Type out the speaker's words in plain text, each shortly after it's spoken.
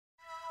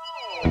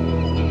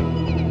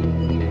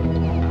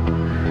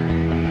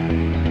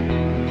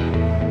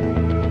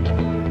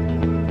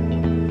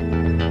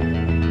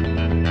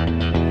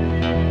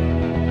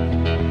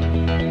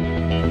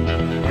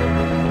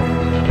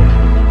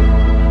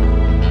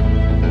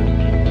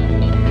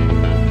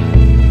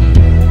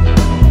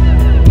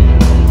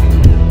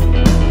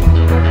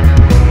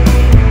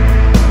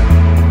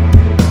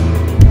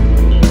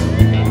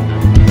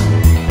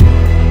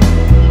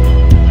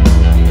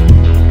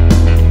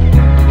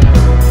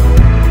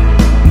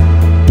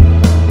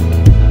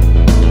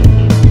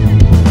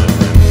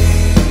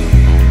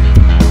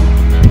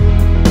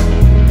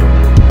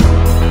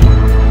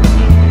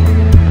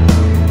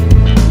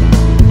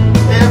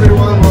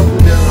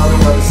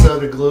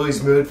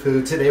smooth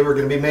food. Today we're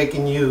going to be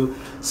making you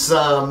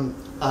some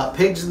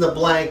pigs in the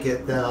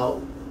blanket.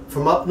 Now,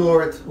 from up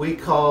north, we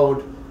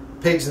called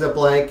pigs in the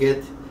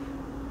blanket.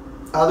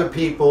 Other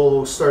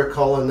people started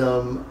calling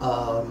them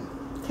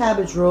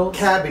cabbage rolls.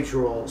 Cabbage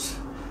rolls.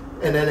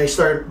 And then they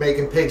started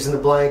making pigs in the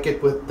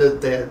blanket with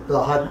the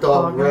hot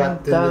dog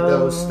wrapped in the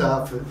dough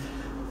stuff. And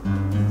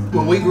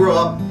when we grew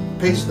up,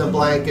 pigs in the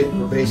blanket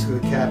were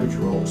basically cabbage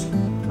rolls.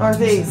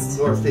 Northeast.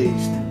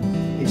 Northeast.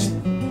 East,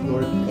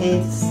 north.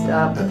 East,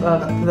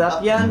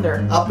 up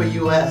yonder. Upper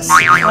U.S.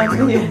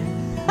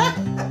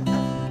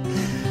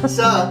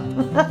 So,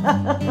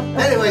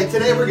 anyway,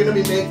 today we're going to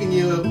be making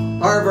you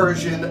our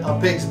version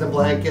of pigs in the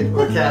blanket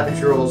or cabbage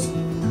rolls.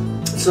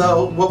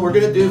 So, what we're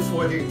going to do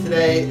for you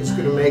today is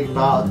going to make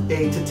about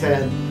 8 to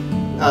 10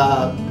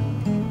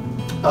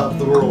 of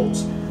the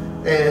rolls.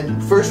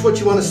 And first, what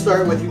you want to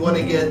start with, you want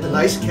to get a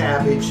nice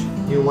cabbage.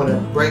 You want to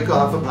break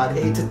off about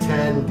 8 to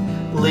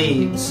 10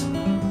 leaves.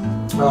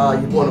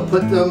 You want to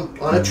put them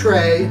on a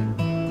tray,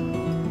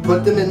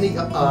 put them in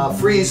the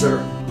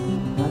freezer.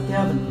 Not the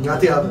oven.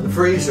 Not the oven, the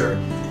freezer,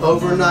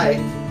 overnight.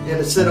 And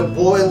instead of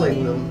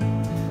boiling them,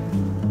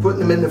 putting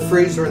them in the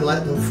freezer and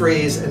letting them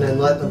freeze and then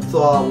letting them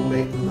thaw will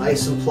make them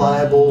nice and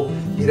pliable.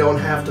 You don't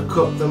have to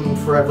cook them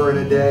forever in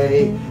a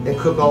day and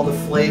cook all the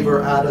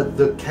flavor out of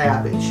the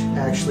cabbage.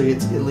 Actually,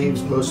 it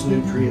leaves most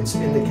nutrients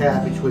in the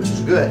cabbage, which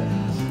is good.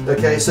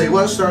 Okay, so you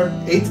want to start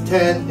 8 to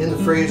 10 in the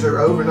freezer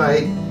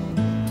overnight.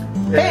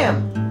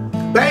 Bam!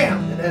 Bam!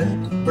 And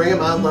then bring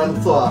them out and let them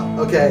thaw.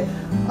 Okay,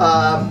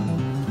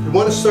 you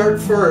want to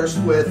start first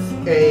with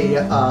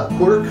a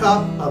quarter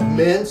cup of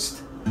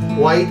minced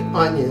white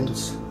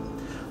onions.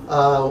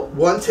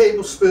 1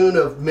 tablespoon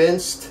of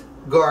minced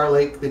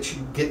garlic that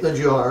you get in a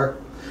jar.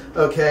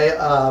 Okay,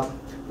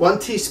 1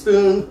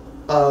 teaspoon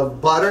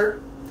of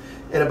butter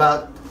and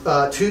about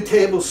 2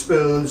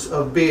 tablespoons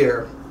of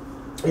beer.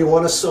 You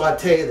want to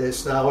saute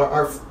this. Now,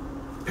 our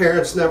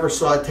parents never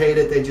sauteed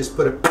it; they just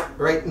put it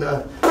right in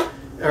the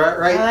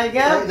right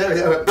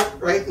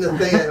in the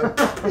thing.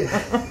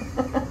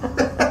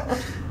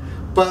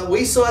 But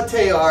we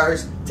saute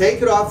ours.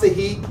 Take it off the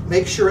heat.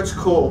 Make sure it's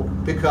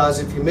cold, because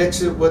if you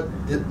mix it with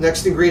the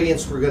next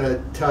ingredients we're going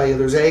to tell you,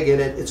 there's egg in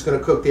it, it's going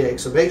to cook the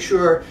egg. So make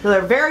sure. So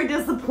they're very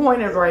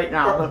disappointed right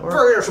now. But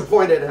very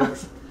disappointed in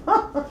us.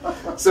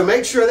 So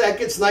make sure that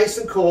gets nice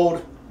and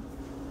cold.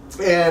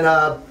 And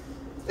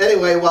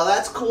anyway, while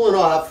that's cooling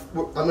off,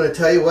 I'm going to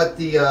tell you what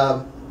the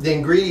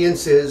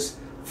ingredients is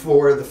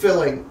for the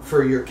filling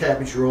for your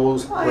cabbage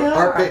rolls.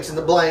 Our pigs in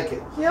the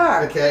blanket.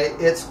 Yeah. Okay,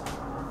 it's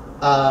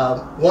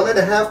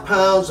 1.5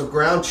 pounds of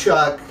ground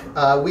chuck.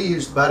 We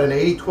used about an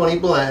 80-20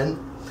 blend.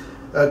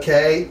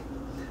 Okay,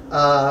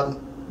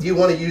 you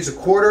want to use a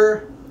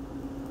quarter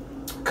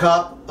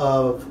cup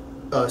of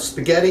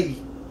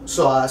spaghetti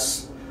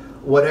sauce,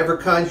 whatever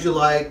kinds you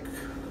like,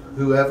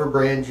 whoever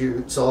brand you,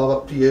 it's all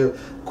up to you.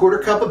 Quarter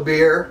cup of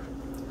beer,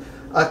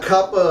 a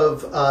cup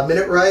of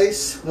minute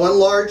rice, 1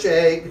 large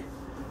egg,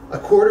 a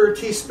quarter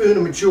teaspoon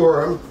of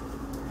marjoram,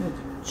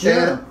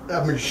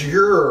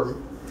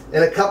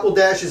 and a couple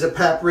dashes of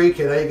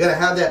paprika. Now you're going to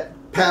have that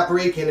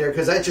paprika in there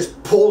because that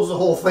just pulls the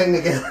whole thing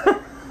together.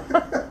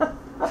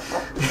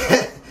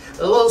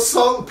 A little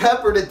salt and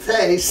pepper to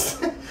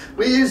taste.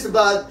 We used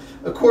about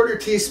a quarter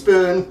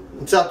teaspoon,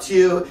 it's up to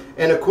you,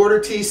 and a quarter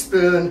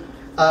teaspoon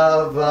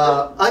of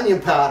onion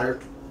powder.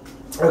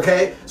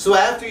 Okay, so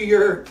after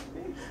your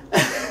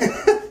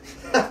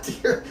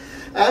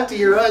after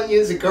your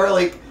onions and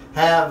garlic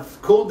have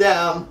cooled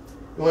down,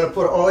 you want to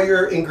put all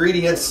your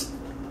ingredients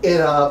in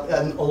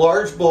a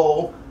large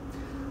bowl,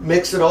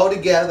 mix it all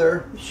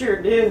together. You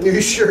sure do.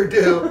 You sure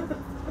do.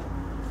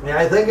 Yeah,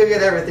 I think I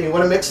get everything. You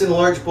want to mix it in a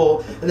large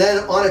bowl, and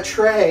then on a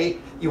tray,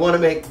 you want to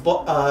make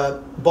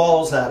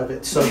balls out of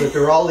it so that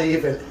they're all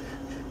even.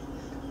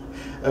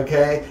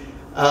 Okay,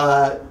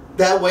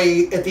 that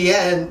way at the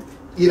end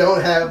you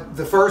don't have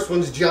the first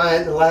one's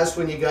giant, and the last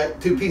one you got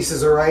 2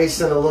 pieces of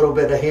rice and a little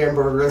bit of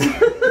hamburger,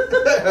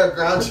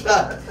 ground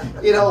chuck.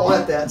 You don't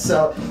want that.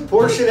 So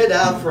portion it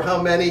out for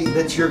how many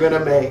that you're going to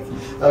make.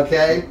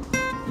 Okay,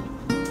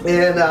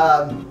 and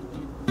I'll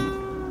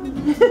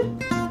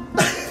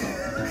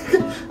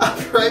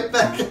be right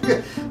back.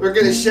 We're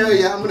going to show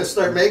you. I'm going to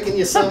start making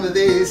you some of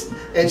these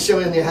and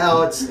showing you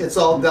how it's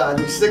all done.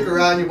 You stick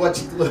around. You watch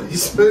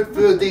Galui's Food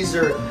Food. These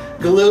are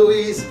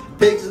Galui's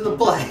Pigs in the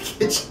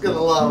Blanket. You're going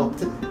to love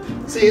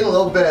them. See you in a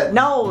little bit.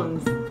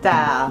 Known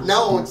style.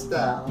 Known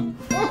style.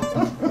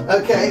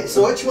 Okay,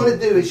 so what you want to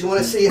do is you want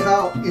to see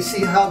how this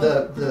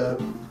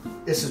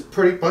is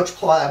pretty much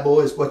pliable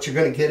is what you're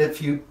going to get if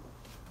you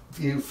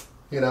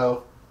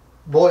know,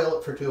 boil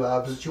it for 2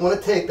 hours. But you want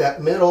to take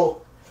that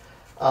middle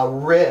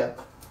rib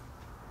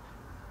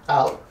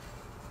out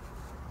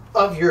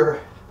of your.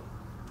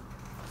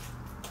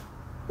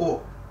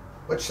 Oh,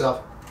 watch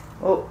yourself.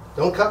 Oh,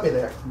 don't cut me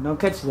there. No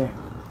catch there.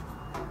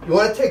 You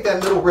want to take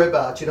that middle rib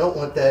out. You don't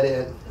want that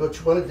in. What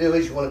you want to do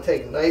is you want to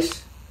take a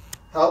nice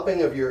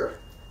helping of your.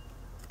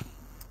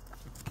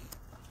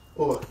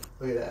 Oh,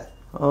 look at that.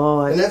 Oh,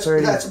 and that's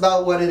pretty. That's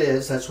about what it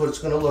is. That's what it's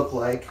going to look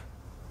like.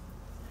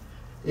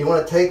 You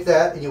want to take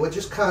that and you would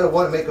just kind of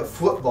want to make a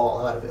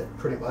football out of it,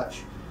 pretty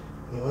much.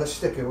 You want to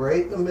stick it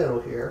right in the middle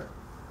here.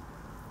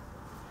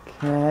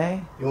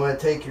 Okay. You want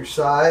to take your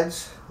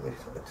sides,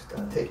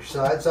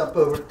 up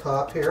over the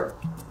top here.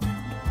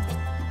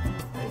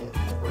 And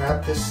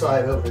wrap this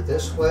side over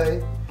this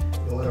way.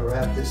 You want to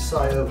wrap this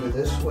side over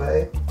this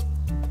way.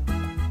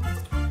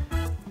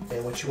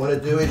 And what you want to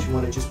do is you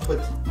want to just put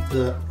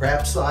the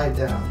wrap side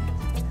down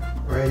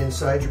right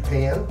inside your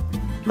pan.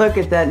 Look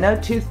at that. No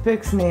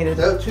toothpicks needed.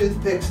 No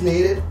toothpicks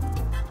needed.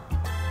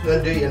 I'm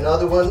going to do you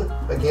another one.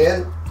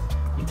 Again,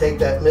 you take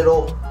that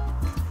middle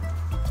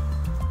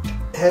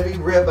heavy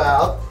rib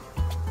out.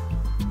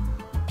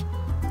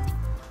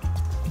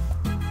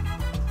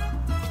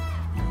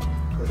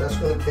 Because that's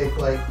going to take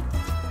like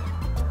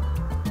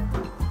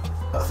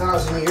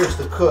 1,000 years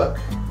to cook.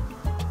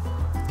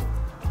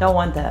 Don't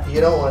want that. You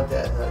don't want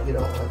that. No, you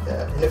don't want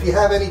that. And if you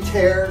have any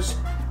tears,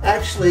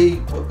 actually,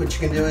 what you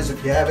can do is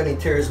if you have any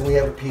tears and we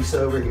have a piece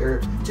over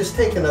here, just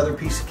take another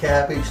piece of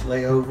cabbage,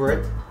 lay over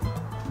it.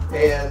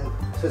 And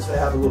since I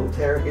have a little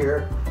tear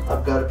here,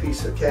 I've got a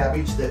piece of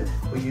cabbage that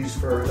we use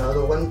for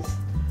another one.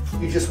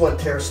 You just want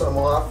to tear some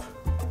off.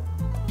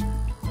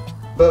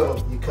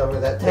 Boom, you cover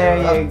that tear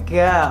up. There you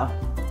go.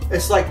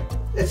 It's like,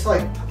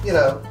 you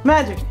know.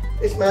 Magic.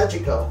 It's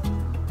magical.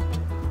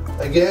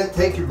 Again,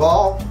 take your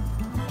ball,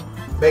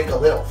 make a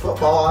little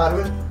football out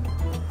of it.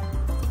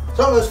 It's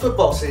almost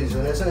football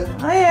season, isn't it?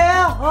 Oh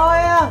yeah, oh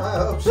yeah. I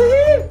hope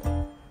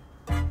so.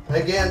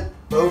 Again,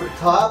 over the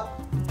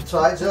top,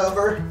 sides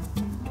over,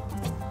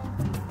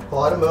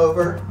 bottom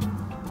over.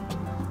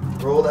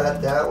 Roll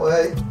that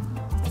way.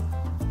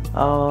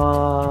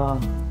 Oh.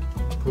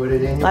 Put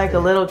it in your like pan.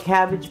 a little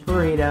cabbage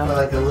burrito.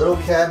 Like a little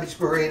cabbage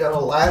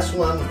burrito. Last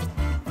one,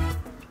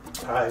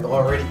 I've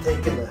already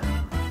taken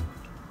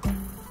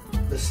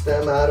the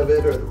stem out of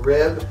it, or the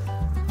rib.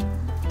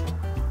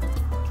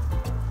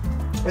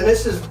 And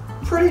this is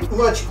pretty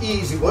much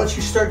easy. Once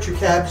you start your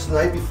cabbage the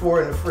night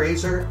before in the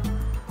freezer,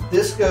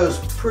 this goes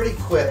pretty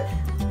quick.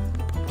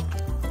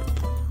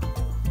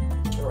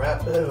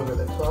 Wrap it over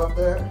the top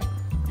there.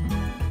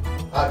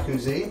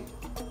 Akuzi.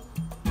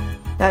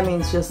 That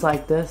means just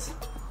like this.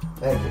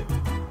 Thank you.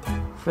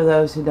 For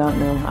those who don't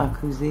know,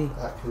 akuzi.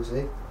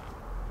 Akuzi.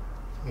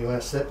 You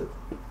want to sip it?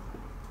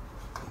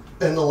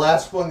 And the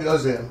last one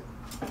goes in.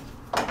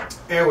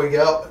 There we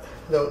go.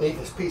 Don't need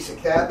this piece of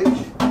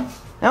cabbage.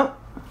 Nope.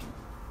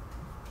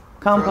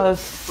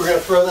 Compost. We're going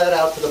to throw that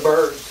out to the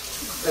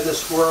birds and the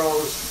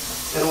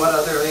squirrels and what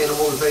other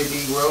animals may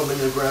be roaming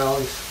the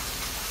grounds.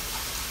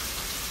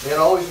 And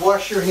always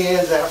wash your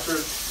hands after,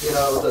 you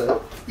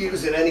know,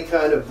 using any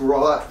kind of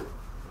raw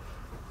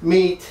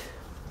meat.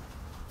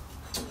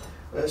 I'm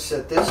going to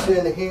set this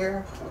in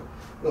here.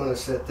 I'm going to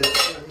set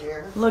this in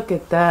here. Look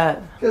at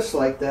that. Just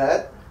like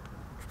that.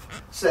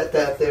 Set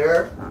that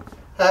there.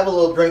 Have a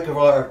little drink of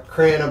our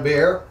can of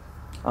beer.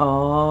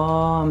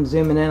 Oh, I'm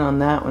zooming in on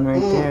that one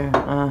right there.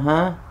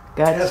 Uh-huh.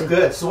 Gotcha. That's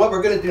good. So what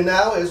we're going to do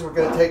now is we're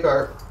going to take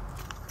our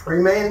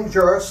remaining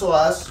jar of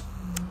sauce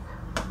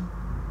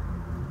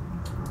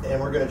and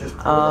we're going to just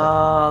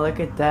pour look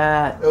at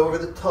that. over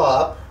the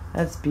top.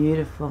 That's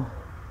beautiful.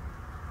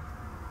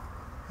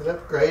 Isn't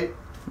that great?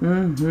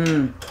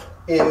 Mm-hmm.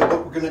 And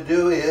what we're going to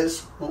do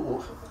is, I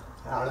don't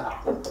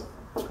know,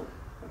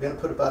 we're going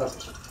to put about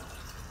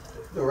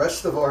the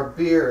rest of our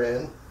beer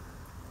in.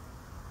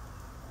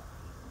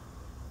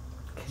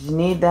 Because you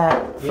need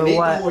that for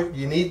what?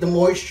 You need the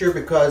moisture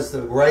because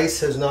the rice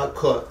has not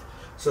cooked.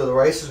 So the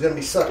rice is going to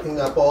be sucking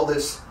up all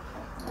this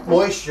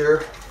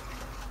moisture.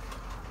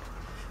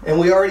 And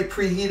we already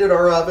preheated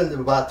our oven to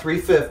about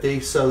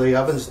 350, so the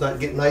oven's not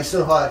getting nice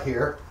and hot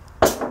here.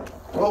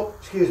 Oh,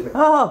 excuse me.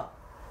 Oh.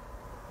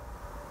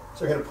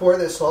 So we're going to pour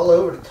this all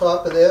over the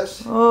top of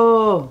this.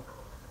 Oh.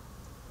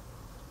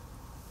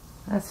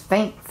 That's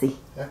fancy.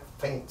 That's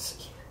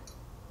fancy.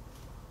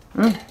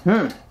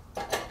 Mm-hmm.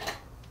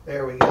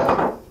 There we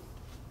go.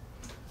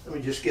 Let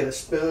me just get a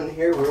spoon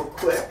here real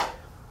quick.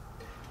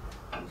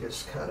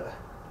 Just kind of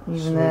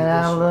even that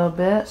out a little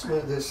bit.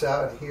 Smooth this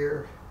out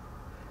here.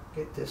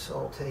 Get this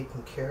all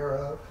taken care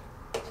of.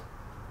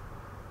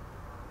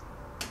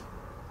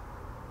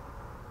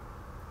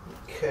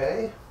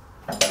 Okay.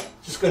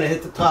 Just going to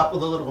hit the top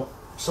with a little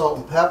salt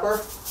and pepper.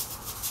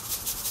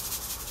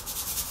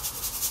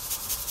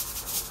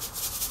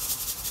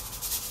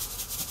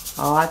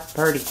 Oh, that's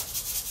pretty.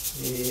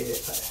 Yeah.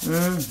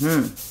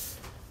 Mm-hmm.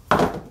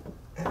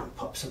 And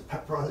pop some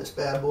pepper on this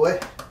bad boy.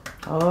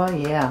 Oh,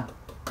 yeah.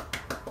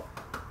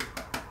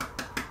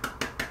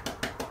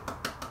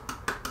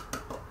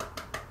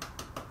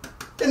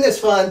 Isn't this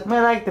fun?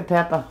 I like the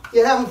pepper.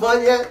 You having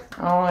fun yet?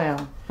 Oh,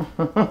 yeah.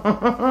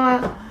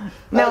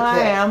 No, I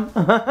Okay. am.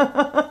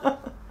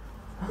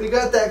 We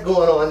got that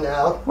going on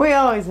now. We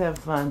always have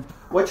fun.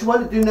 What you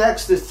want to do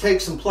next is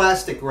take some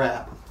plastic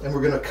wrap, and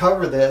we're going to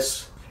cover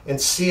this and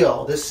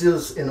seal. This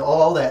is in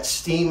all that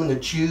steam and the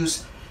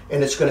juice,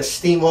 and it's going to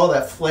steam all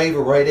that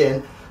flavor right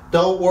in.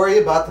 Don't worry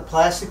about the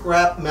plastic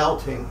wrap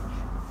melting.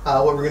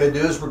 what we're going to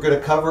do is we're going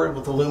to cover it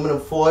with aluminum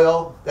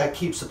foil. That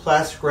keeps the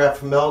plastic wrap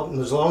from melting.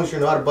 As long as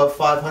you're not above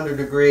 500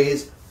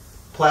 degrees,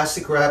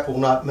 plastic wrap will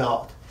not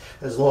melt.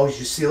 As long as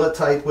you seal it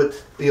tight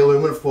with the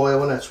aluminum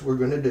foil, and that's what we're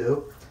going to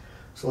do.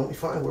 So let me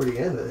find where the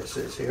end of this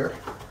is here.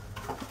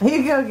 Here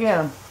you go,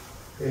 get him.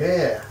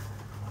 Yeah.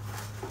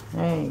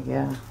 There you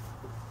go.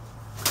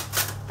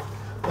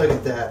 Look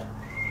at that.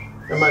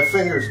 And my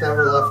fingers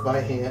never left my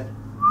hand.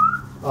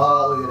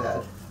 Oh, look at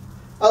that.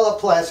 I love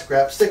plastic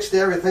wrap. Sticks to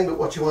everything but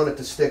what you want it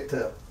to stick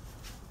to.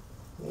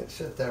 I'm going to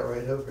set that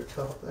right over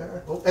top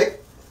there. Oh, hey.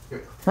 Here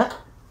we go. Huh?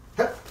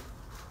 Huh.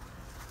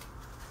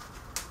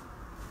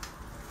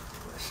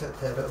 Set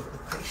that over the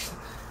paste.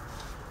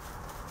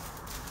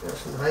 There's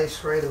some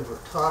ice right over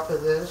top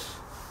of this.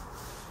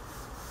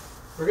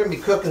 We're going to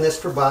be cooking this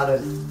for about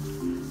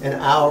an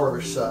hour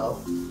or so.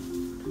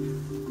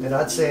 And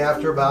I'd say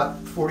after about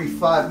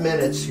 45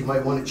 minutes, you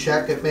might want to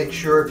check it, make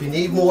sure if you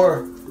need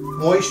more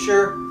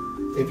moisture,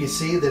 if you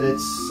see that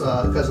it's,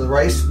 because the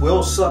rice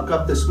will suck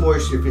up this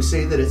moisture, if you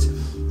see that it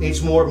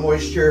needs more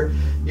moisture,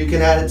 you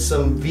can add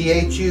some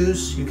V8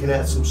 juice, you can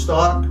add some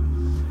stock,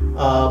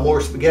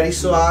 more spaghetti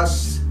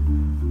sauce,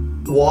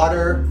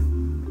 water,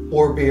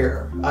 or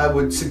beer. I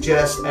would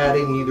suggest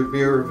adding either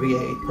beer or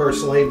V8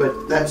 personally,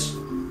 but that's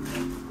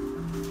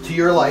to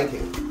your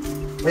liking.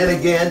 And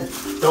again,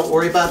 don't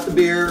worry about the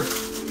beer.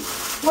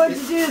 What'd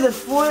you do to the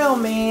foil,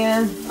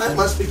 man? That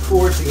must be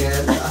towards the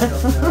end. I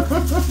don't know.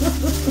 I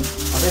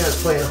think I was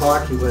playing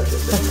hockey with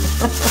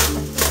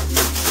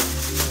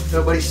it.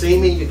 Nobody see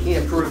me? You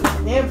can't prove it.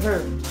 Can't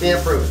prove it.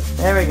 Can't prove it.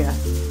 There we go.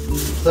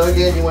 So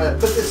again, you want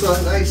to put this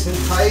on nice and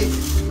tight.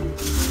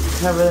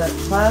 Cover that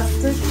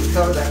plastic.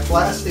 Cover that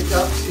plastic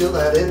up. Seal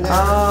that in there.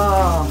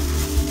 Oh.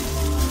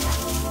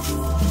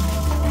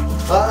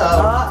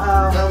 Uh-oh.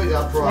 Uh-oh. Now we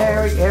got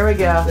problems. Here we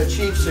go. The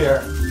Chiefs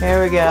here.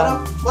 Here we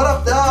go. What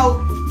up,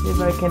 dog? See if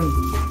I can.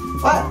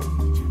 What?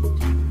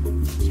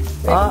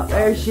 Oh,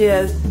 there she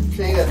is.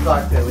 She ain't gonna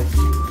talk to me.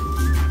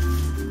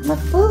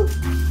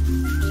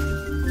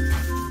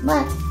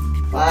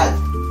 What?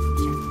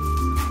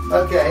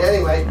 Okay,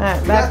 anyway. All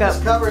right, we back got up.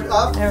 this covered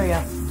up. There we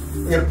go.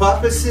 We're gonna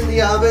pop this in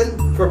the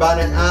oven for about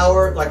an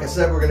hour. Like I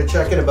said, we're gonna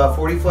check in about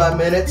 45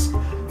 minutes.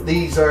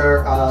 These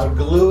are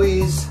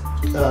Galui's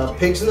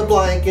pigs in the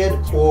blanket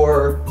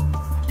or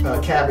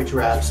cabbage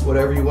wraps,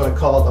 whatever you want to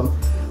call them.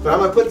 But I'm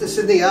going to put this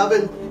in the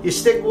oven. You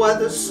stick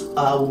with us.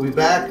 We'll be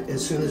back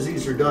as soon as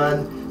these are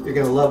done. You're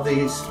going to love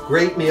these.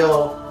 Great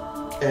meal,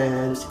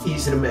 and it's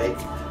easy to make.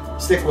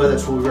 Stick with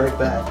us. We'll be right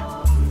back.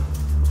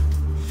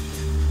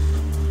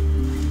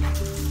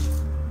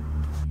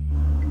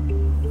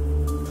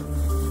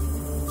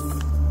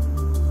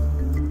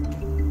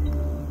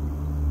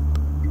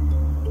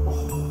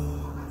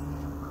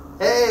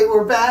 Hey,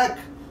 we're back.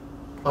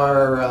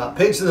 Our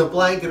pigs in the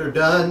blanket are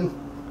done.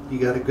 You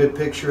got a good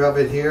picture of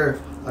it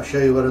here. I'll show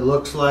you what it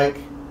looks like.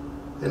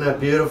 Isn't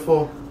that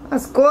beautiful?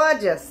 That's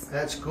gorgeous.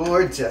 That's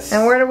gorgeous.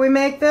 And where do we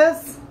make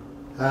this?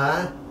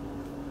 Huh?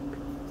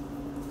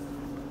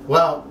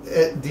 Well,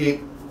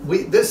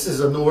 this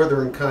is a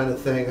northern kind of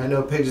thing. I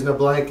know pigs in the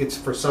blankets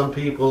for some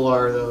people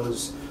are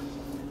those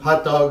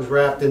hot dogs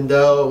wrapped in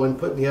dough and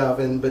put in the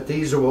oven, but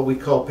these are what we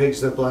call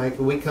pigs in the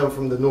blanket. We come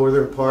from the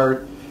northern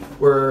part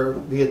where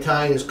the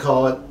Italians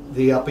call it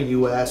the upper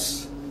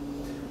U.S.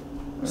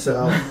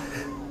 So,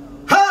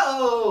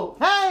 ho!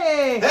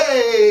 Hey!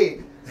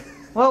 Hey!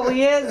 What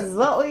we is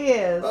what we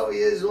is. What we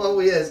is what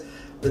we is.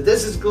 But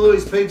this is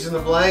Galui's Pigs in the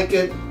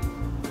Blanket.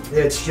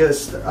 It's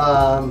just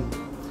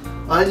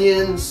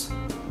onions,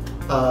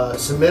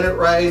 some minute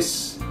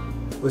rice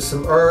with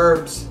some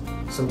herbs,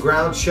 some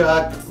ground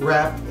chuck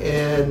wrapped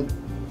in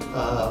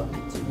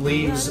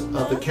leaves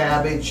of the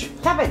cabbage.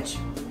 Cabbage.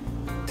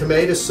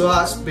 Tomato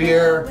sauce,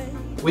 beer.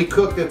 We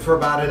cooked it for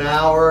about an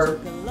hour.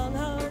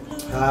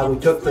 We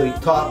took the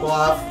top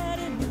off.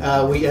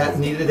 We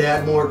needed to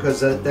add more because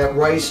that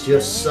rice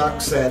just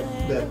sucks that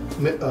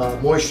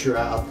moisture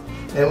out.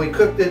 And we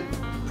cooked it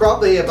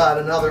probably about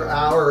another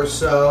hour or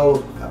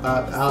so,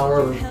 about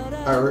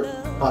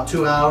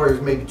 2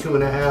 hours, maybe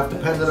 2.5,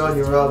 depending on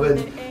your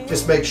oven.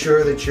 Just make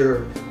sure that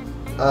your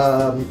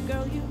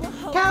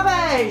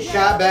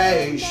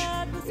cabbage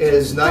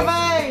is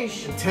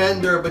nice and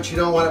tender, but you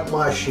don't want it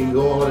mushy. You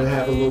don't want to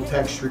have a little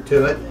texture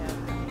to it.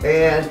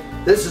 And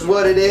this is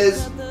what it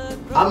is.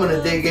 I'm going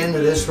to dig into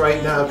this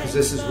right now because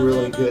this is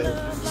really good.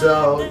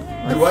 So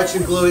you're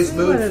watching Galui's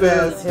Mood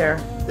Food.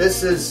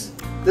 This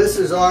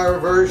is our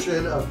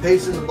version of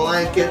Pigs in the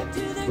Blanket.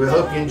 We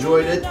hope you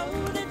enjoyed it.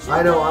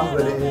 I know I'm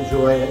going to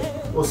enjoy it.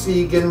 We'll see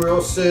you again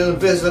real soon.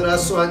 Visit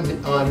us on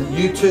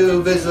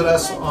YouTube. Visit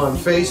us on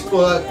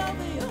Facebook,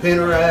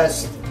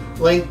 Pinterest,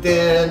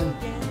 LinkedIn,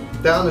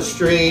 down the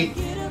street.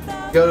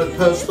 Go to the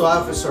post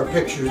office. Our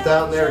picture's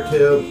down there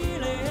too.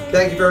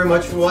 Thank you very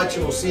much for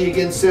watching. We'll see you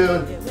again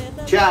soon.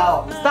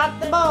 Ciao. Stop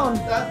the bone.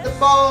 Stop the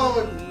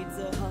bone.